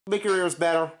Make your ears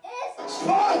better.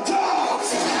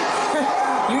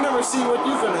 You never see what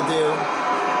you're gonna do.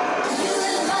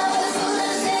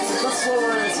 Let's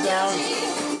lower this down.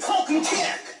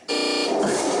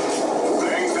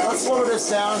 Let's lower this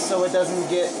down so it doesn't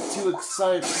get too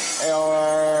excited.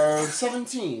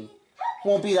 17.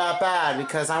 Won't be that bad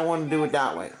because I want to do it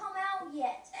that way.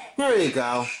 Here you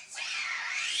go.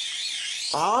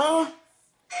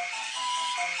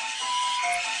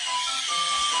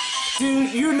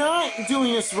 Dude, you're not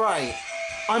doing this right.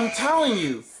 I'm telling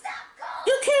you.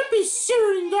 You can't be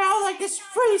shooting down like this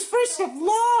fish of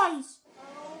lies.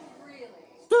 Oh, really?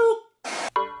 Dude.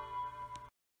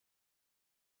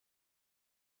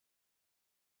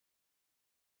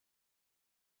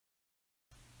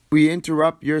 We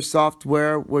interrupt your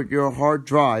software with your hard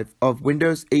drive of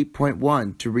Windows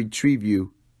 8.1 to retrieve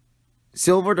you.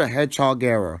 Silver the Hedgehog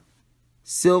error.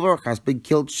 Silver has been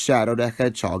killed Shadow the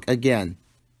Hedgehog again.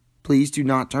 Please do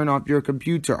not turn off your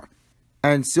computer.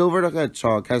 And Silver the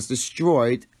Hedgehog has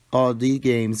destroyed all the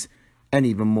games and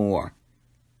even more.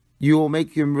 You will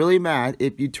make him really mad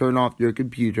if you turn off your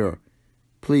computer.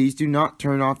 Please do not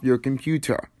turn off your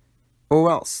computer, or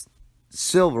else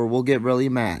Silver will get really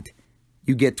mad.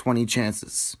 You get 20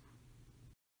 chances.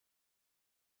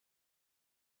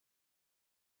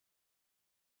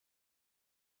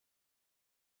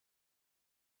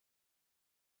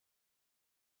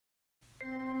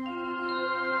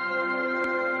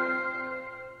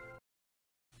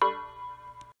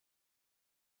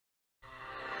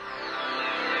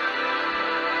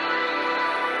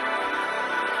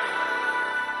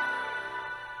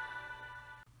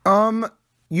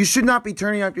 You should not be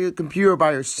turning off your computer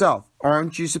by yourself.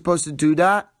 Aren't you supposed to do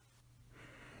that?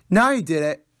 Now you did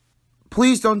it.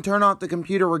 Please don't turn off the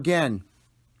computer again.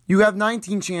 You have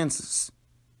 19 chances.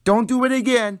 Don't do it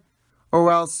again,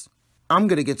 or else I'm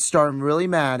gonna get started really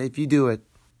mad if you do it.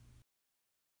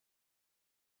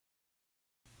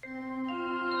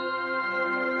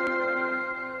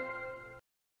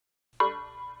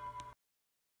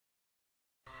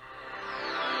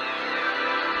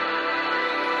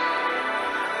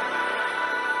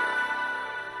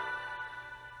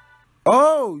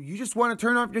 Oh, you just want to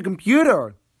turn off your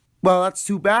computer. Well, that's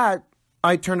too bad.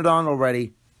 I turned it on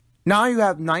already. Now you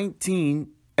have 19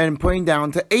 and putting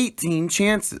down to 18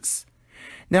 chances.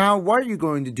 Now, what are you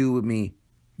going to do with me?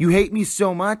 You hate me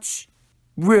so much?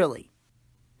 Really?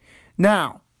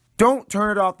 Now, don't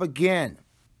turn it off again.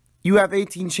 You have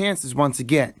 18 chances once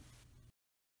again.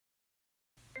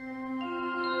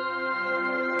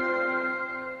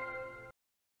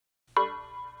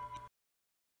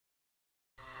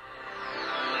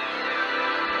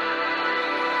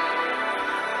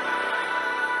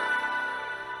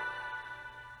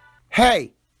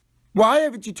 Hey, why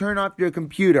haven't you turned off your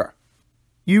computer?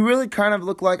 You really kind of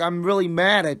look like I'm really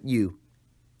mad at you.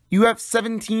 You have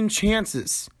 17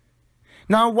 chances.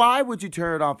 Now why would you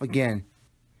turn it off again?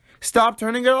 Stop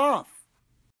turning it off.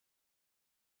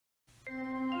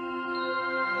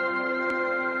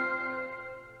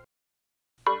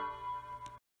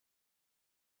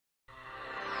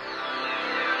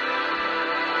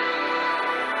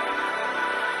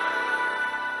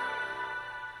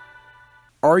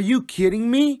 Are you kidding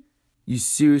me? You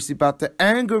seriously about to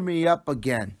anger me up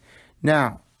again.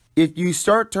 Now, if you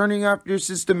start turning off your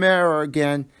system error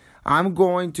again, I'm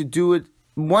going to do it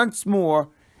once more.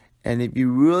 And if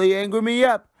you really anger me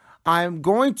up, I'm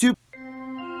going to...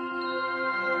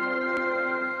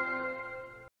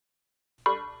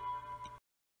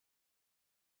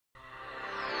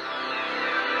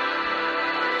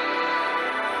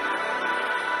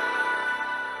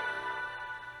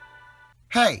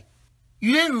 Hey,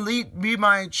 you didn't read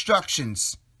my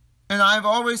instructions. And I've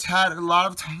always had a lot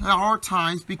of hard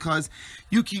times because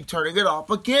you keep turning it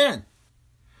off again.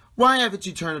 Why haven't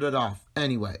you turned it off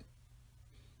anyway?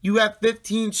 You have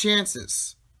 15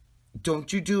 chances.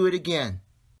 Don't you do it again.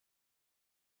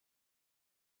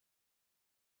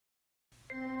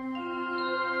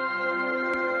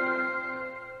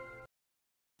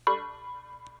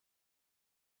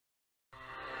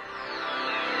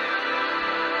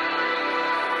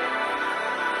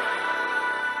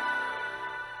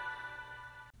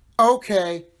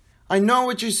 Okay, I know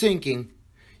what you're thinking.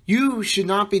 You should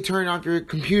not be turning off your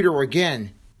computer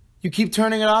again. You keep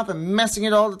turning it off and messing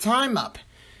it all the time up.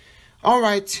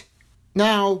 Alright,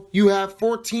 now you have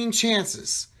 14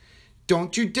 chances.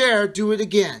 Don't you dare do it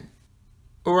again.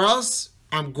 Or else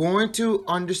I'm going to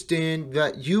understand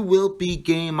that you will be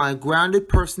getting my grounded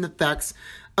person effects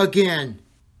again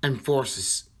and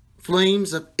forces.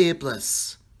 Flames of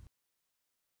Iblis.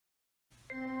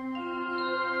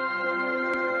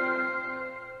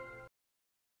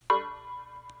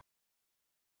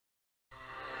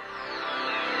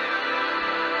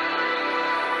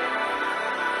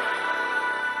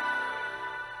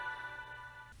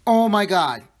 Oh my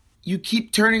God, you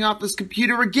keep turning off this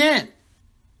computer again.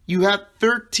 You have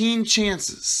 13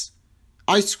 chances.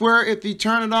 I swear if you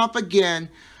turn it off again,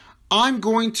 I'm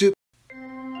going to...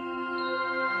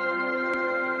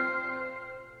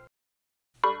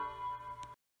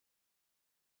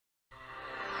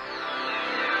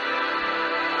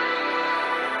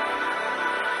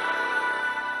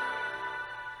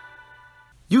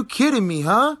 You kidding me,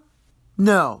 huh?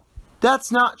 No,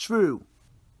 that's not true.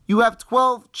 You have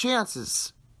 12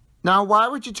 chances. Now, why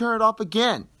would you turn it off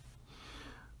again?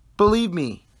 Believe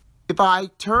me, if I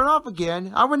turn off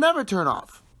again, I would never turn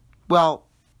off. Well,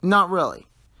 not really.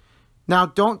 Now,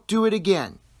 don't do it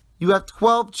again. You have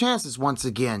 12 chances once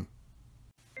again.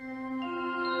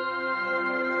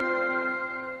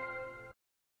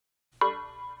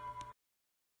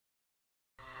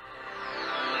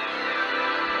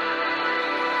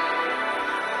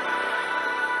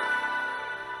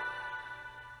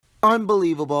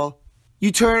 Unbelievable.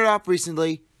 You turned it off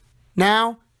recently.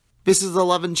 Now, this is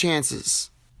 11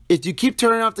 chances. If you keep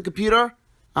turning off the computer,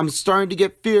 I'm starting to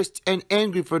get fierce and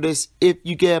angry for this if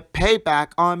you get a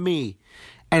payback on me.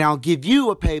 And I'll give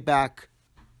you a payback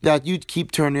that you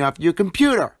keep turning off your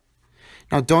computer.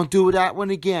 Now don't do that one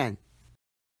again.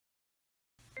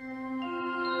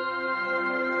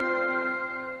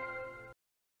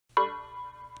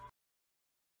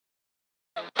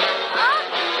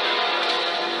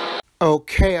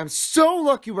 Okay, I'm so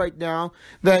lucky right now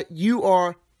that you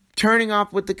are turning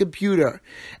off with the computer.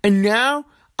 And now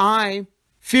I'm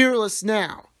fearless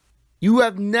now. You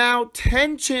have now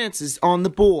 10 chances on the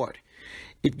board.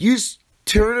 If you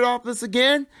turn it off this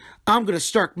again, I'm going to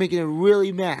start making it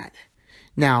really mad.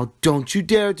 Now, don't you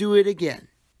dare do it again.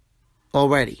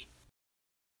 Already.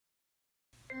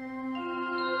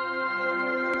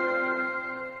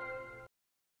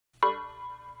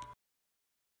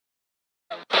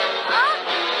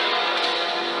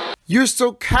 You're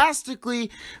sarcastically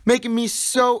making me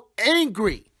so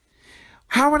angry.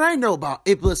 How would I know about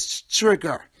Iblis'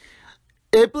 trigger?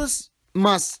 Iblis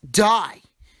must die.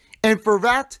 And for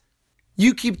that,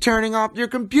 you keep turning off your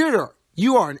computer.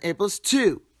 You are an Iblis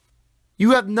too.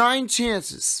 You have 9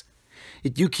 chances.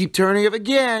 If you keep turning it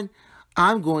again,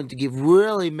 I'm going to get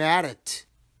really mad at it.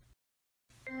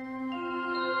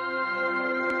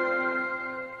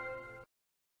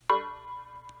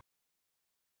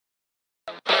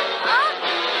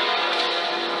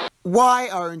 Why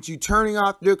aren't you turning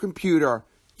off your computer?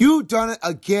 You've done it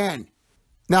again.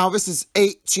 Now this is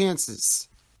 8 chances.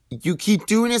 If you keep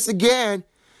doing this again,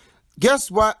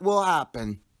 guess what will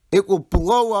happen? It will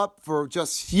blow up for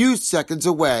just a few seconds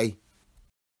away.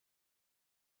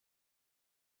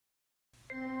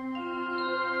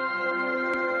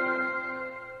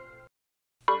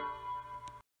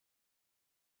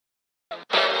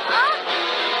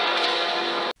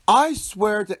 I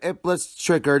swear to Iblis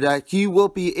Trigger that he will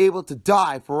be able to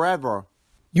die forever.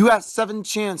 You have 7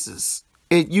 chances.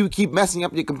 If you keep messing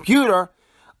up your computer,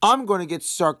 I'm going to get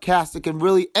sarcastic and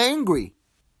really angry.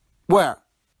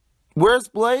 Where's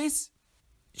Blaze?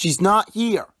 She's not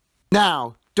here.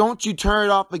 Now, don't you turn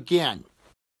it off again.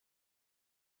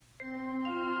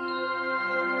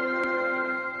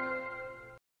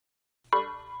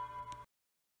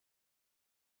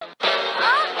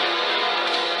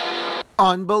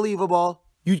 Unbelievable.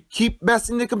 You keep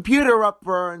messing the computer up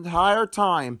for an entire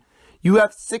time. You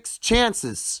have 6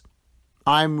 chances.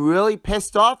 I'm really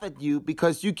pissed off at you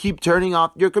because you keep turning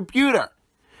off your computer.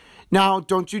 Now,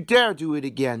 don't you dare do it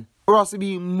again, or else I'll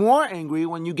be more angry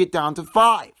when you get down to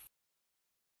 5.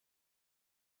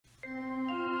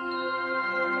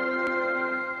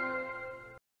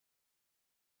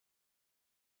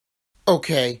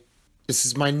 Okay, this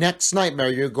is my next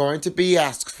nightmare you're going to be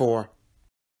asked for.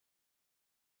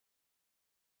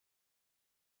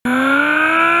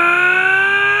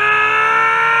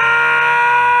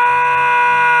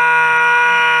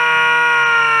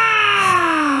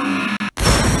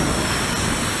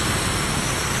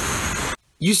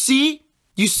 You see?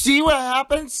 You see what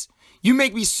happens? You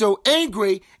make me so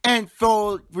angry and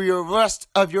full for the rest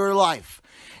of your life.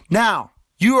 Now,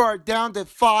 you are down to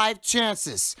 5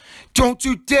 chances. Don't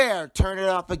you dare turn it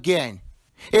off again.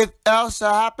 If else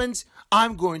happens,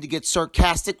 I'm going to get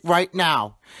sarcastic right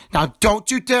now. Now,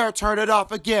 don't you dare turn it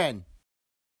off again.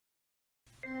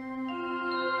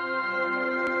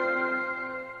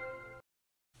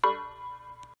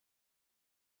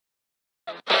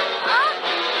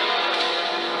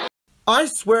 I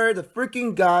swear to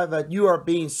freaking God that you are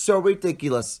being so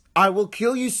ridiculous. I will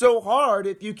kill you so hard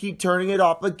if you keep turning it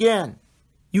off again.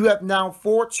 You have now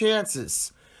 4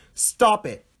 chances. Stop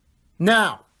it.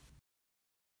 Now.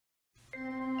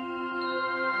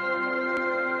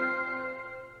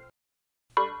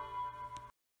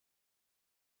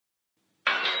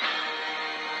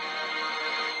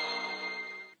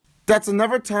 That's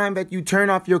another time that you turn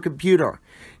off your computer.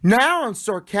 Now I'm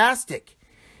sarcastic.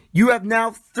 You have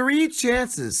now 3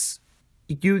 chances.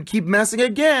 If you keep messing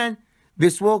again,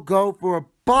 this will go for a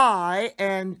bye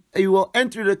and you will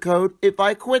enter the code if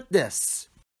I quit this.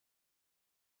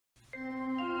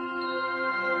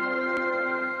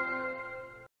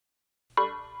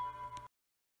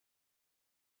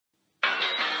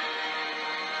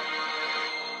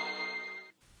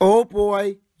 Oh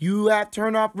boy, you have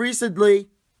turned off recently.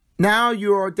 Now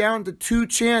you are down to 2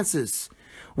 chances.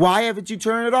 Why haven't you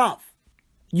turned it off?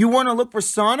 You want to look for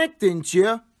Sonic, didn't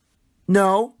you?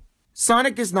 No,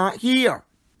 Sonic is not here.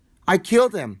 I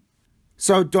killed him.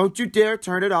 So don't you dare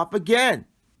turn it off again.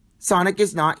 Sonic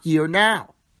is not here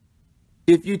now.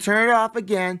 If you turn it off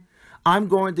again, I'm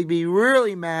going to be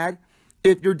really mad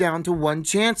if you're down to 1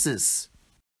 chances.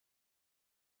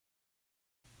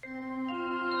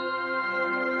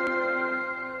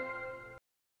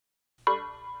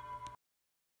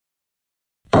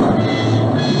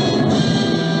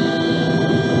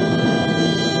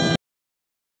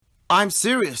 I'm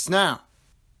serious now.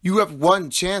 You have 1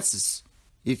 chances.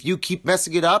 If you keep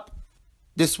messing it up,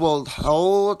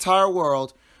 whole entire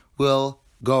world will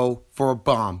go for a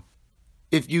bomb.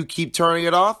 If you keep turning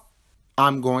it off,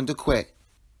 I'm going to quit.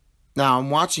 Now I'm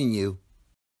watching you.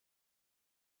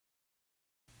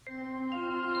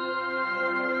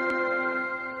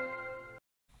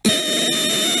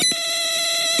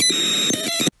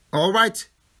 Alright,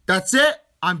 that's it.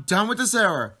 I'm done with this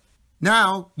error.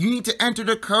 Now, you need to enter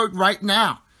the code right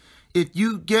now. If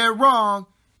you get it wrong,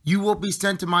 you will be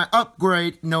sent to my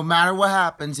upgrade no matter what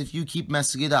happens if you keep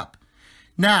messing it up.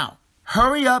 Now,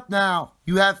 hurry up now.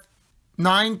 You have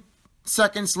 9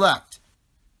 seconds left.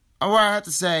 Or I have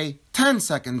to say 10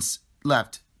 seconds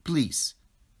left, please.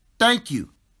 Thank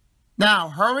you. Now,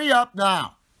 hurry up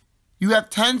now. You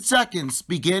have 10 seconds.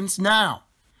 Begins now.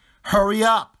 Hurry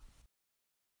up.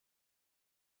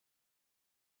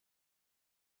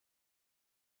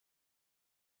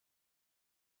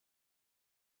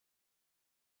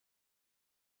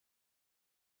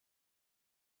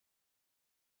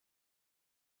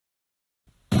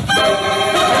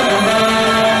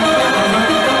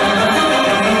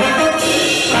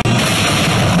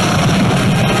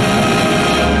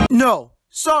 No,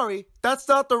 sorry, that's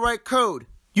not the right code.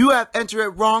 You have entered it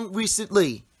wrong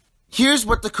recently. Here's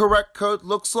what the correct code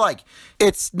looks like.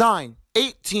 It's 9,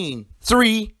 18,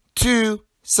 3, 2,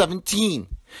 17.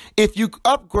 If you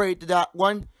upgrade to that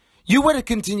one, you would have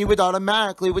continued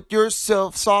automatically with your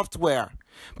software.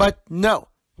 But no,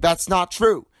 that's not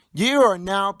true. You are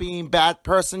now being a bad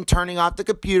person, turning off the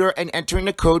computer and entering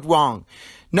the code wrong.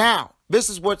 Now, this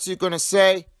is what you're going to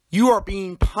say. You are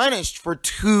being punished for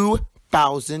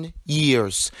 2,000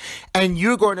 years. And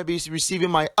you're going to be receiving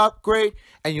my upgrade,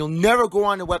 and you'll never go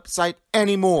on the website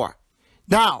anymore.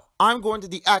 Now, I'm going to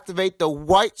deactivate the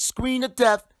white screen of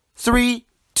death. 3,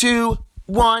 2,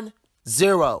 1,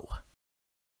 0.